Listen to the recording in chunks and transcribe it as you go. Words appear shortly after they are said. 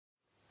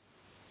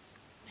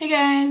Hey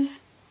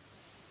guys!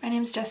 My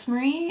name's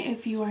Jessmarie.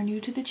 If you are new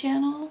to the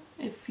channel,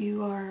 if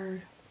you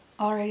are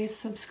already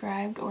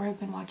subscribed or have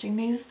been watching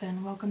these,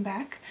 then welcome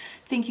back.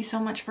 Thank you so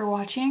much for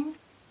watching.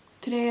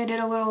 Today I did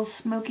a little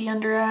smoky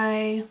under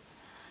eye,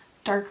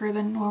 darker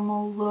than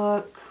normal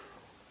look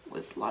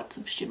with lots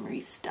of shimmery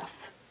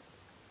stuff.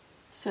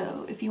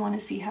 So if you want to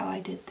see how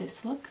I did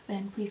this look,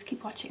 then please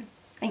keep watching.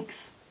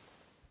 Thanks!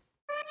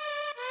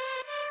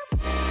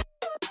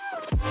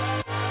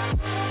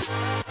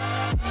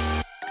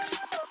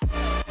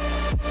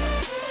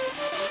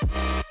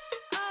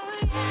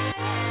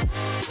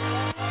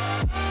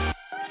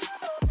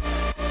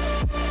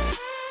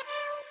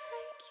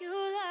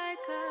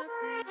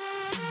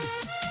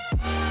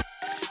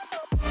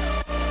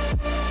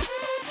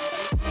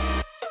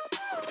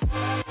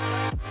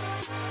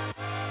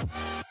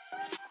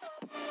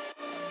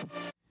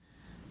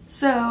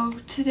 So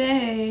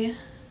today,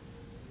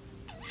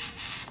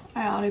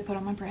 I already put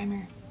on my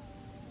primer.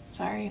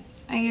 Sorry.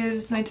 I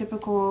used my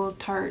typical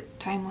Tarte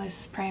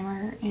Timeless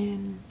primer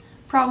in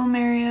problem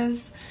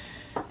areas,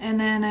 and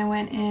then I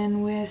went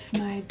in with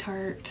my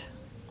Tarte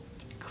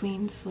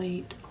Clean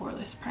Slate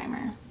Poreless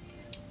Primer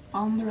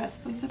on the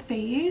rest of the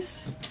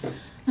face.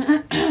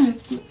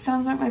 It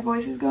sounds like my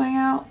voice is going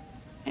out.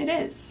 It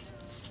is.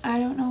 I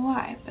don't know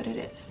why, but it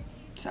is.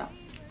 So,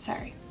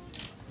 sorry.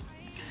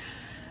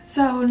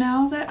 So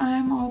now that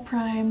I'm all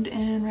primed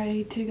and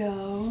ready to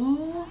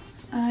go,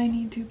 I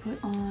need to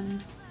put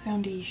on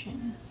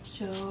foundation.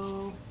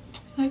 So,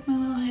 like my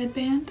little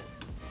headband.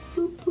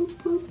 Boop, boop,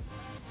 boop.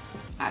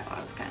 I thought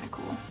it was kind of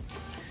cool.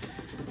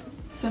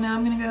 So now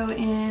I'm going to go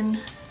in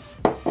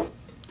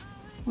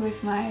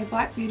with my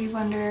Black Beauty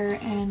Blender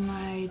and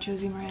my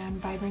Josie Maran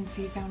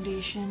Vibrancy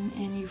Foundation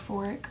in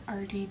Euphoric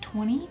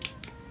RD20.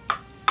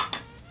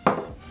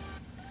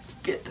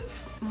 Get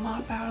this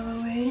mop out of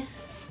the way.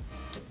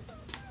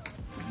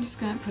 I'm just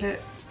going to put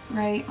it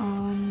right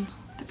on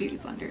the Beauty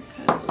Blender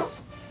because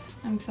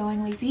I'm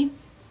feeling lazy.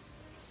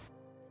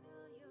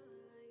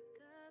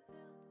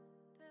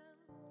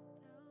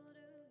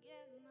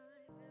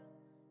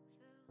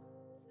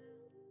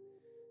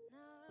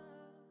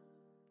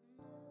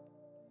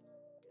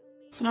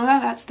 So now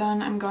that that's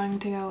done, I'm going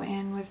to go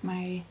in with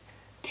my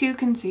two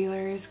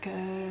concealers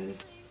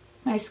because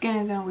my skin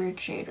is in a weird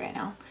shade right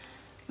now.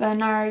 The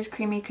NARS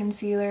Creamy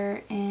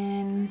Concealer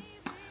in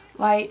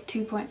Light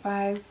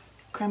 2.5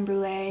 Creme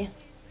Brulee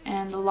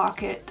and the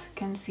Lock-It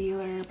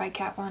Concealer by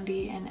Kat Von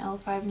D in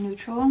L5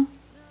 Neutral.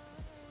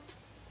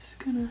 Just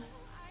gonna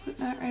put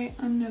that right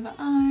under the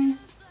eye.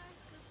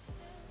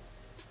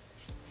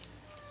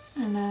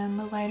 And then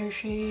the lighter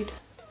shade.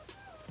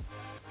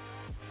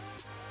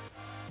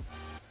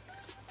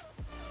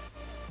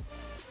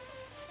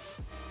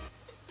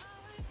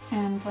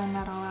 And blend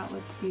that all out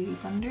with the Beauty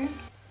Blender.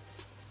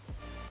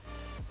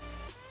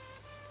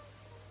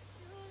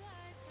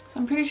 So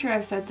I'm pretty sure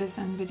I've said this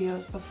in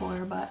videos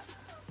before, but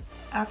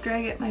after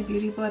I get my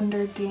Beauty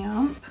Blender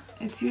damp,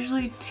 it's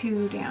usually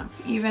too damp,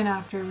 even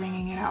after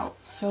wringing it out.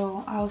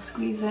 So I'll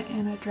squeeze it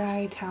in a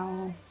dry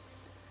towel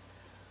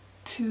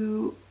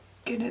to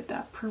get it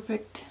that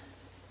perfect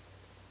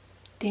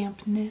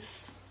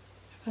dampness,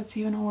 if that's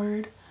even a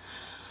word.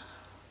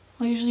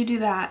 I'll usually do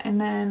that,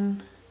 and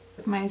then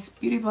if my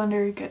Beauty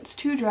Blender gets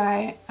too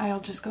dry,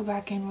 I'll just go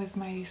back in with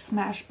my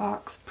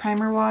Smashbox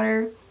primer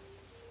water,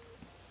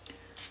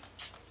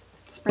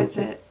 spritz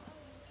it,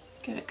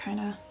 get it kind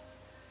of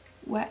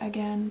wet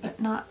again, but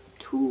not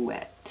too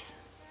wet.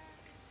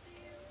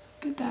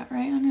 Get that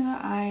right under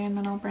the eye, and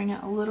then I'll bring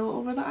it a little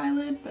over the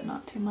eyelid, but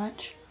not too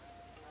much.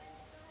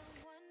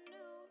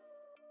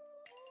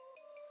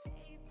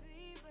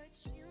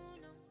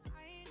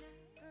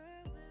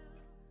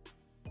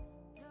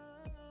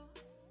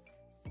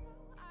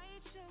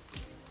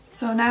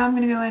 So now I'm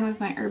going to go in with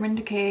my Urban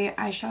Decay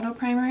eyeshadow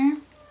primer.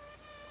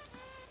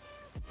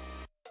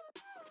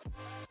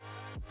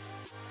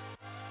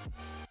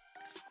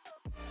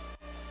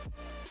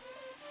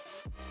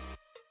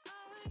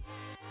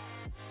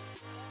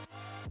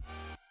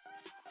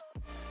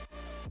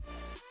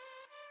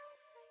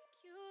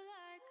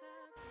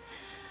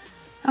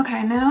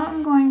 Okay, now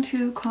I'm going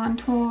to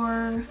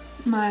contour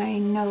my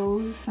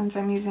nose since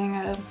I'm using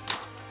a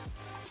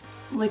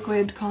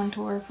liquid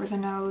contour for the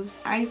nose.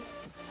 I've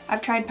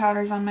tried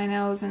powders on my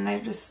nose and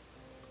it's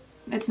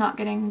not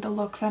getting the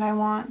look that I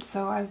want,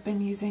 so I've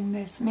been using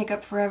this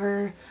Makeup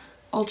Forever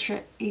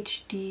Ultra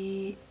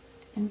HD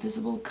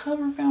Invisible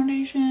Cover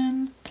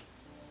Foundation.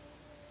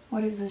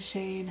 What is this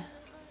shade?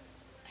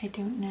 I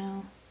don't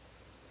know.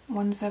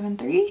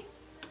 173?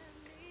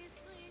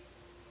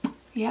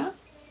 Yeah?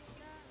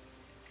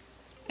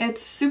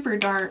 It's super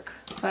dark,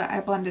 but I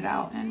blend it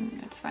out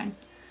and it's fine.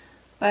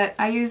 But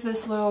I use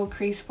this little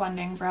crease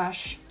blending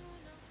brush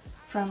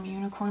from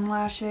Unicorn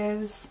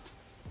Lashes.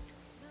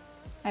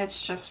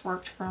 It's just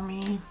worked for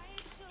me.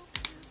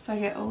 So I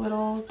get a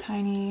little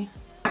tiny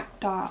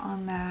dot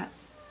on that,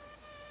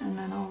 and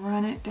then I'll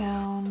run it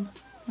down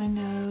my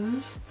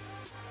nose.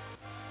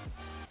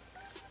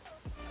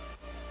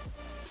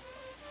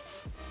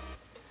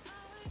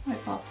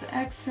 Wipe off the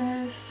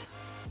excess.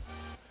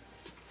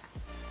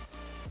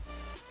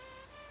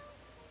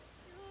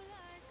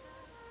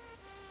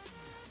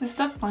 This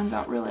stuff blends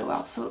out really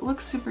well, so it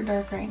looks super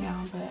dark right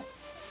now, but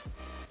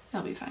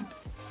it'll be fine.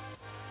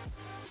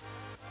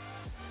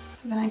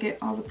 So then I get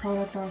all the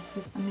product off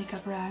with the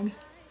makeup rag.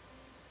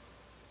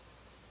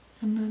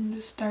 And then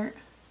just start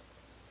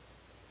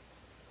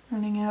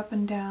running it up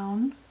and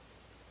down.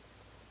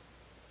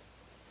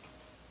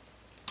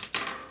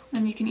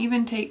 And you can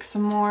even take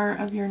some more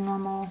of your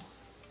normal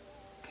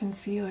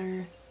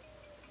concealer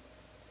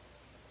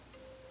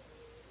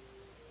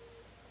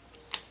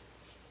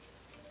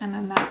and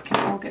then that can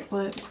all get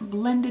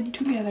blended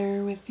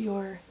together with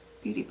your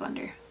beauty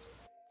blender.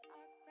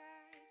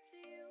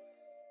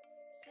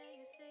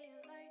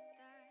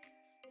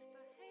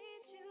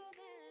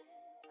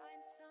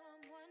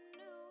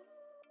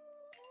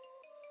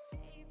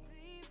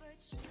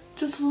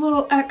 Just a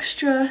little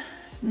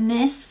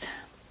extra-ness.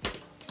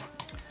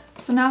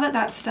 So now that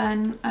that's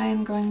done,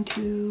 I'm going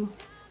to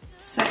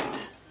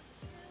set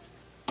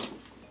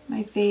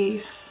my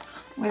face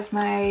with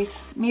my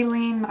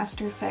Maybelline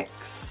Master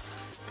Fix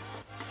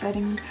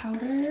setting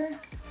powder.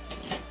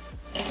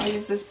 I'll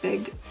use this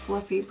big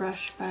fluffy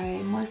brush by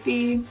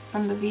Morphe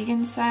from the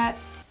vegan set.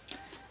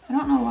 I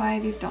don't know why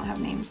these don't have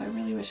names. I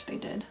really wish they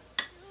did.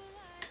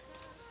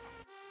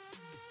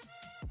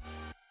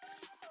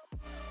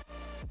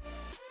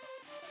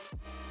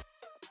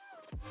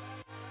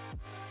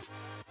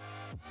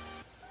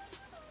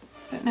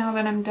 But now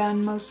that I'm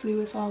done mostly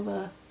with all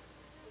the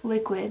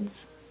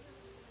liquids,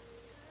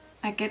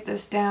 I get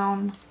this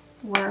down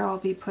where I'll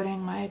be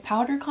putting my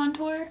powder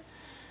contour,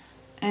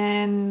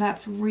 and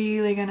that's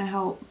really gonna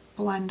help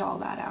blend all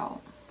that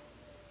out.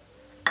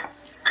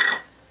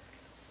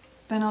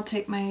 Then I'll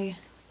take my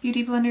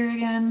beauty blender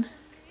again.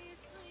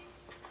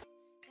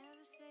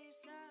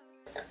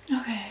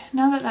 Okay,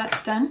 now that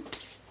that's done,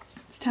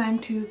 it's time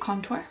to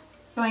contour.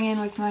 Going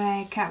in with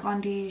my Kat Von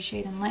D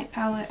Shade and Light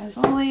palette as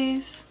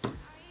always,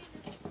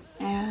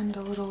 and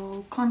a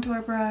little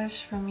contour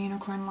brush from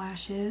Unicorn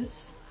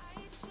Lashes.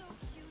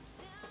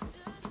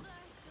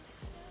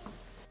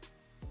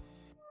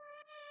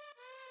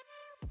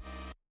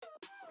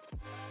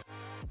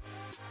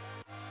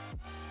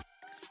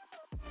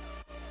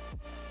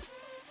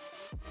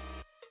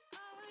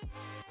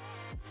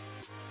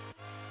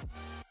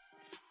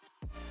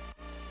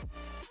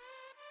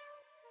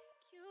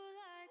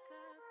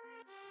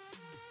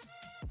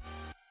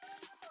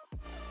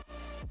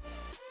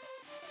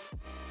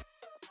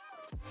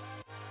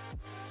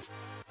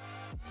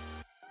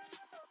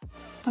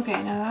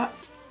 Okay, now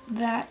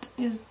that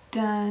is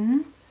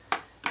done,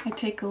 I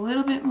take a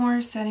little bit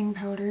more setting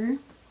powder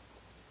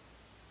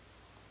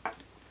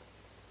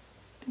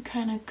and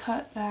kind of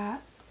cut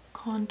that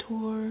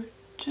contour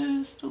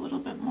just a little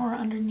bit more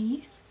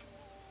underneath.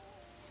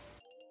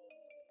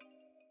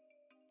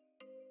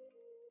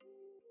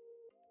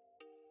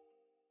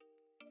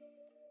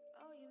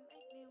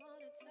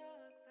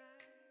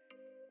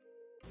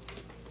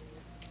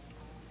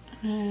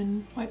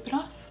 And wipe it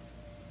off.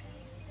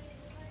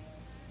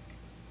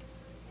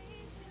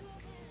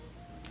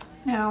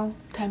 Now,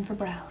 time for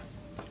brows.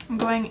 I'm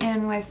going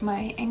in with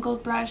my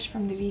angled brush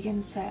from the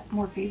vegan set,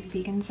 Morphe's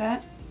vegan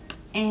set,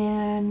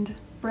 and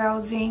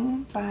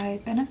Browsing by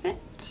Benefit.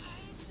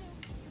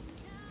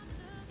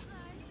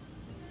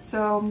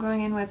 So I'm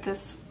going in with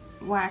this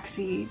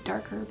waxy,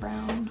 darker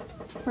brown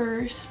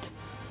first.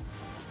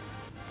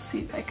 Let's see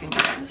if I can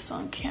get this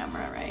on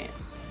camera right.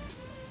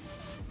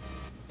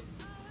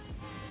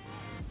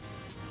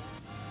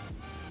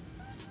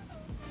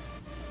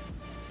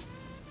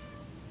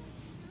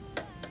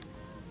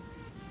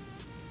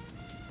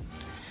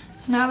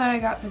 So now that I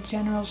got the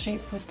general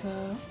shape with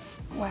the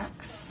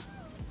wax,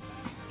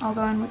 I'll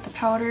go in with the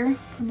powder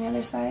from the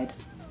other side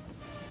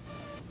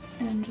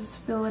and just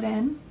fill it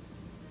in.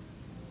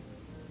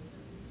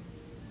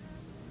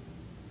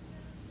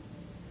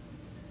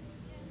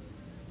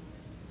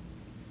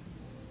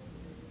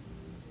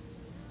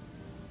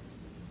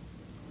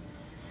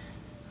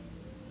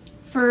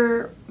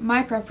 For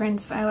my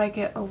preference, I like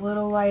it a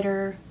little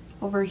lighter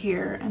over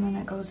here and then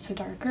it goes to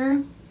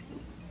darker.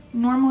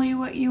 Normally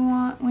what you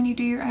want when you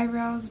do your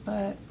eyebrows,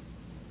 but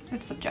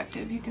it's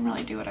subjective. You can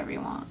really do whatever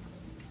you want.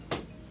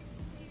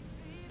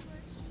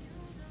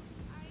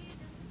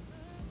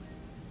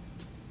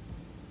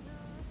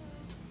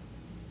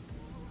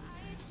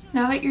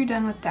 Now that you're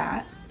done with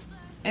that,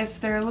 if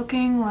they're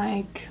looking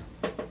like,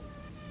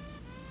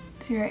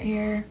 see right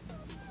here,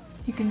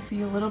 you can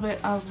see a little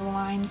bit of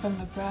line from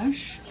the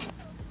brush.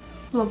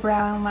 Little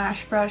brow and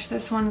lash brush.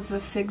 This one's the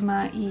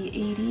Sigma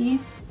E80.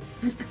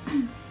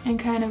 And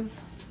kind of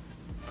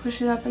push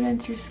it up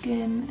against your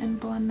skin and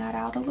blend that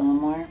out a little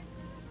more.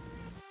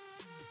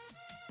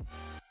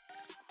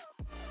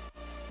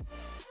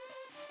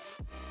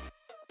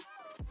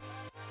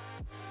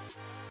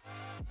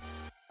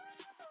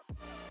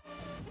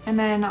 And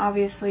then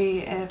obviously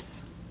if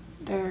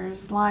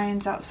there's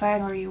lines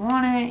outside where you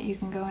want it, you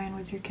can go in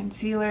with your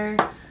concealer.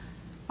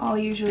 I'll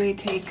usually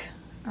take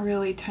a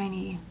really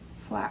tiny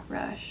flat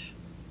brush,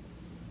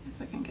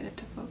 if I can get it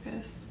to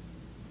focus,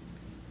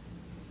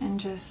 and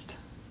just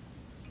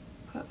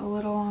put a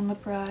little on the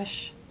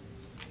brush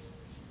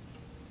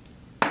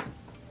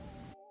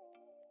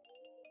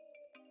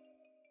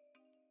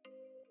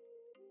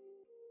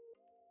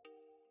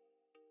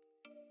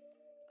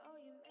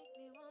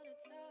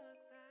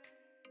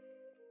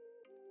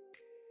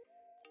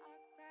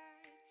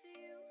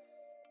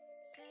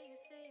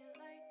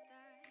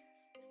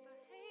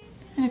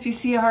And if you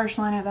see a harsh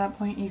line at that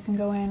point, you can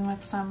go in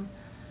with some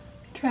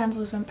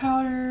translucent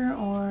powder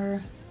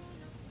or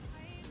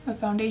a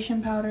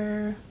foundation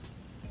powder,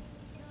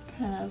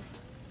 kind of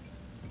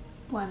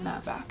blend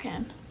that back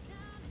in.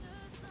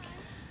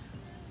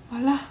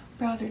 Voila,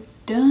 brows are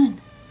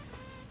done.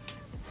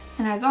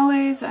 And as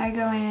always, I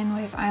go in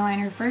with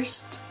eyeliner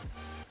first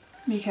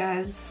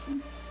because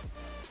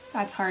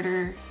that's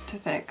harder to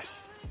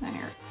fix than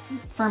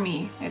for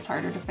me, it's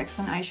harder to fix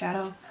than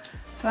eyeshadow.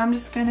 So I'm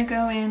just gonna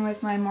go in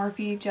with my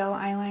Morphe gel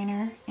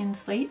eyeliner in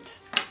Slate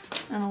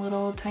and a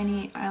little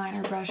tiny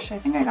eyeliner brush. I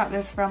think I got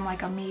this from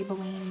like a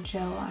Maybelline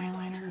gel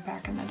eyeliner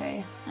back in the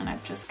day, and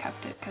I've just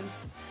kept it because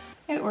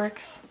it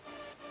works.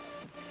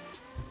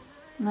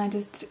 And I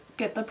just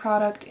get the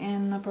product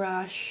in the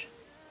brush.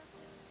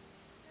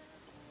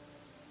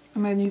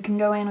 And then you can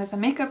go in with a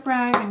makeup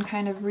rag and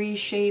kind of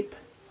reshape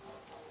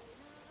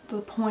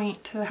the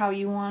point to how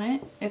you want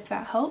it, if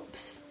that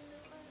helps.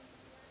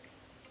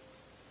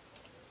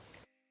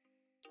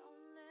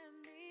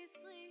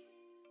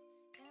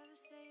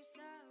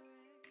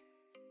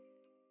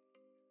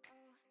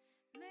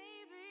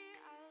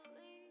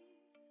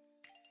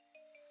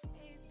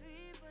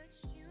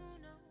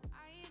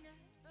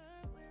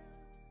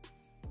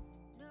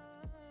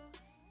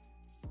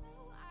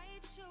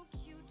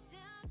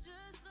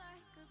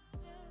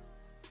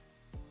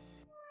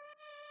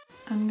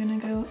 I'm gonna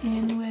go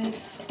in with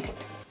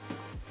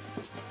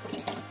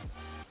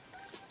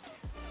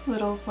a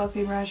little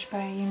fluffy brush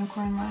by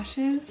Unicorn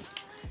Lashes.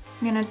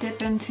 I'm gonna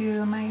dip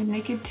into my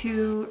Naked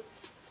 2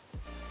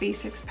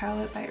 Basics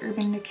palette by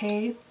Urban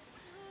Decay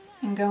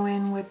and go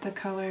in with the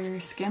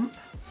color Skimp.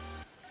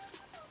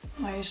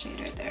 Lightest shade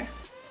right there.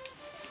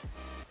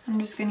 I'm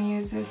just gonna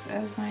use this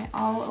as my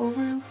all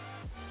over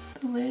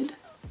the lid.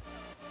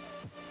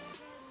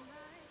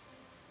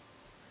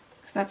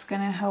 That's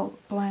gonna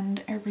help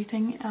blend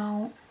everything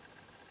out.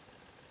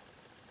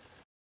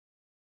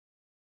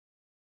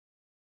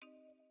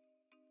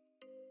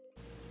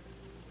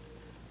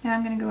 Now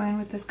I'm gonna go in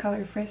with this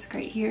color Frisk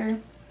right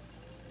here,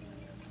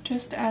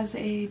 just as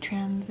a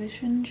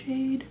transition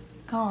shade.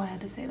 God, I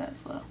had to say that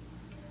slow.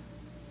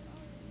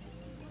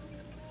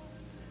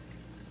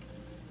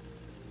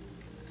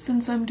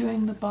 Since I'm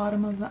doing the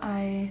bottom of the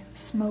eye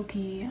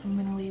smoky, I'm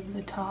gonna leave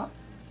the top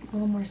a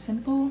little more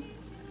simple.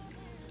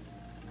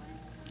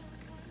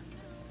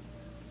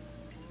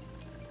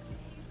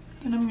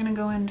 And I'm gonna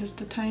go in just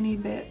a tiny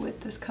bit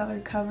with this color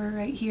Cover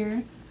right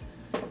here.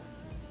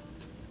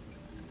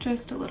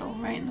 Just a little,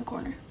 right in the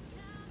corner.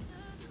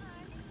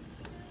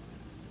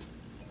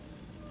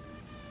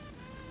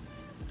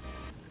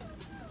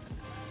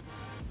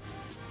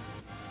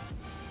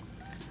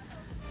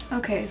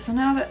 Okay, so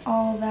now that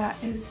all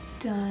that is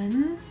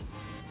done,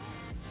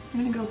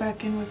 I'm gonna go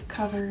back in with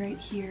Cover right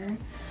here.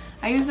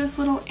 I use this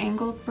little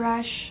angled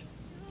brush.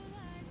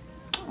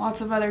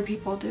 Lots of other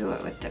people do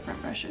it with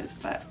different brushes,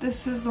 but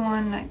this is the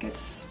one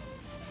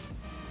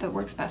that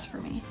works best for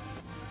me.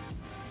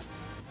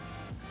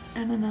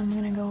 And then I'm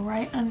gonna go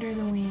right under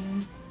the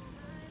wing.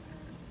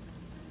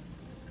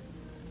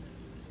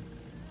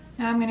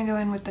 Now I'm gonna go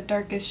in with the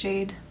darkest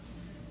shade,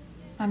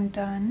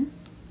 Undone,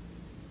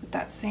 with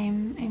that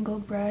same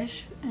angled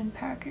brush and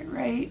pack it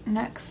right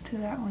next to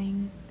that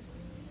wing.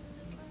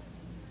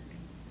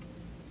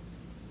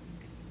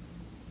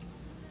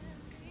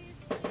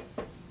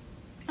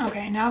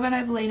 Okay, now that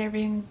I've laid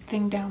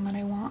everything down that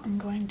I want, I'm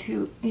going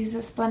to use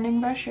this blending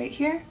brush right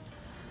here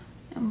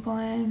and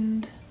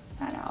blend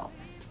that out.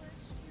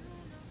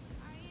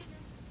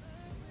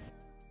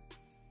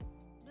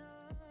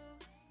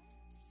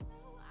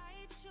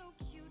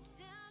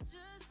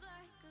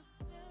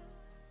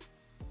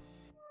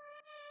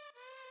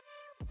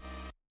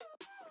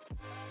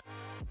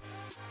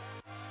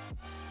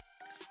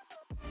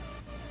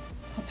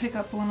 I'll pick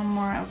up a little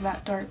more of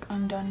that dark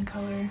Undone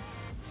color.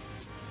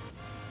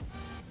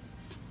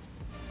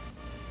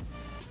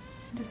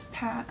 Just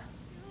pat.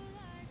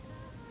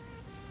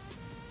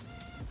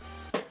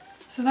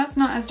 So that's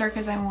not as dark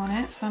as I want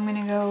it, so I'm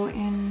gonna go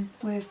in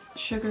with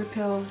Sugar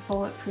Pills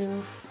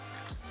Bulletproof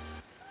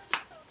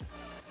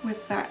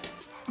with that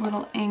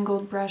little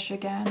angled brush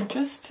again,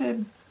 just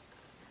to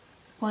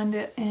blend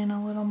it in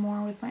a little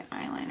more with my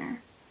eyeliner.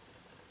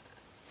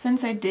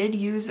 Since I did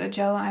use a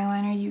gel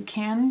eyeliner, you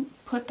can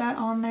put that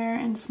on there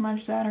and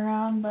smudge that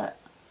around, but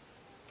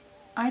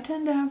I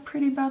tend to have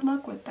pretty bad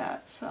luck with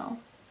that, so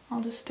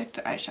I'll just stick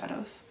to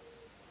eyeshadows.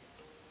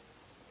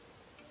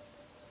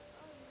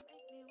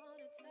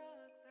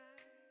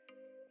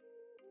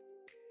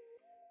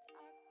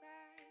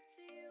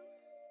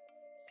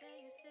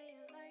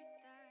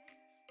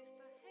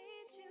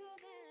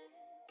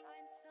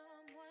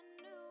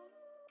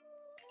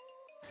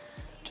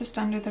 Just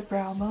under the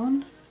brow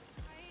bone.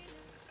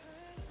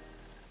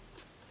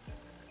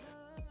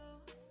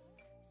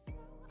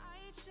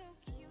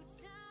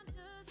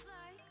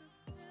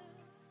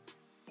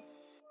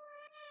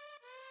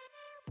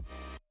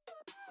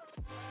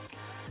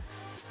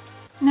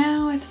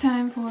 Now it's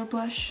time for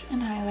blush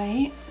and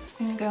highlight,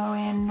 gonna go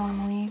in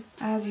normally,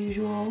 as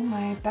usual,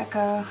 my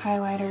Becca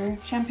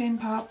highlighter, Champagne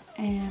Pop,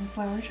 and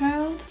Flower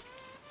Child.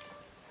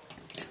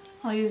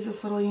 I'll use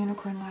this little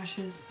Unicorn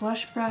Lashes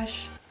blush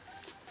brush,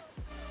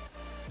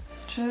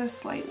 just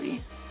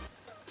slightly.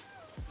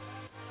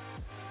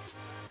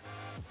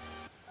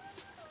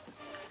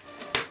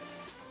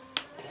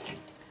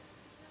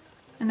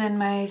 And then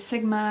my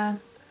Sigma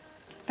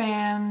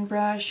fan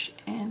brush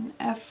in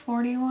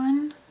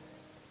F41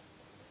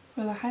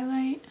 for the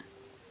highlight.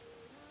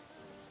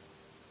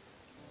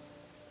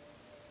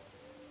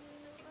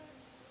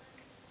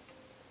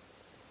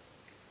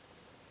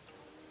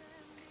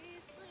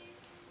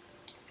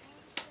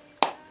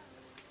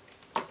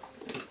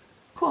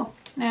 Cool,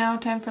 now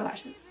time for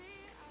lashes.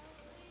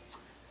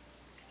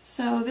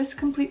 So this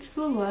completes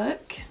the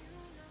look.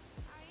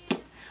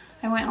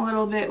 I went a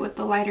little bit with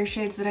the lighter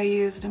shades that I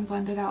used and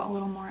blended out a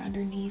little more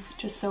underneath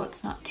just so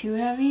it's not too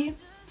heavy.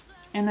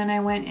 And then I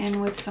went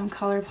in with some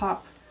ColourPop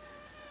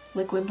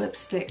liquid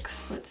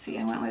lipsticks. Let's see,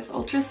 I went with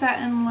Ultra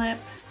Satin Lip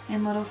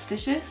in Little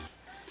Stitches,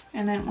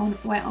 and then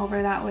went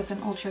over that with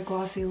an Ultra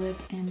Glossy Lip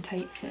in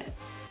Tight Fit.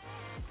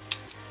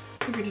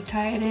 Figured to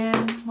tie it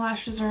in,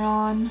 lashes are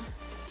on,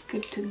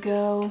 good to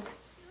go.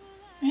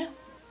 Yeah.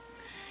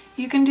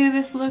 You can do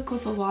this look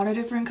with a lot of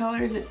different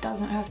colors. It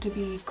doesn't have to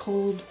be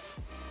cold,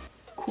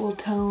 cool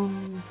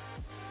tone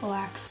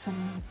blacks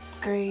and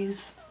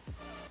grays.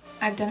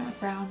 I've done it with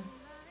brown.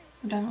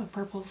 I've done it with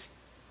purples.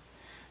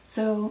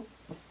 So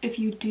if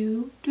you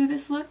do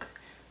this look,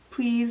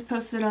 please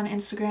post it on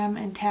Instagram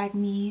and tag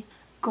me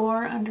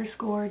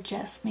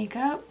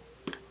Gore_Jessmakeup.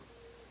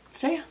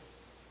 So yeah,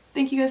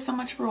 thank you guys so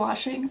much for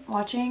watching.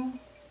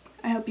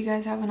 I hope you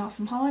guys have an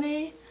awesome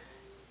holiday,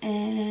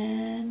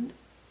 and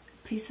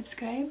please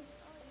subscribe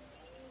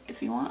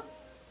if you want.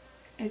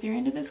 If you're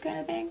into this kind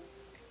of thing,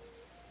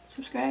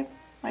 subscribe,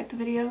 like the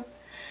video.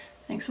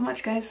 Thanks so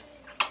much, guys.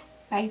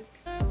 Bye.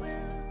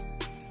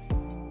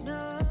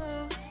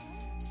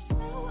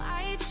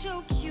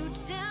 Choke you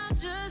down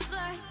just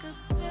like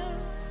a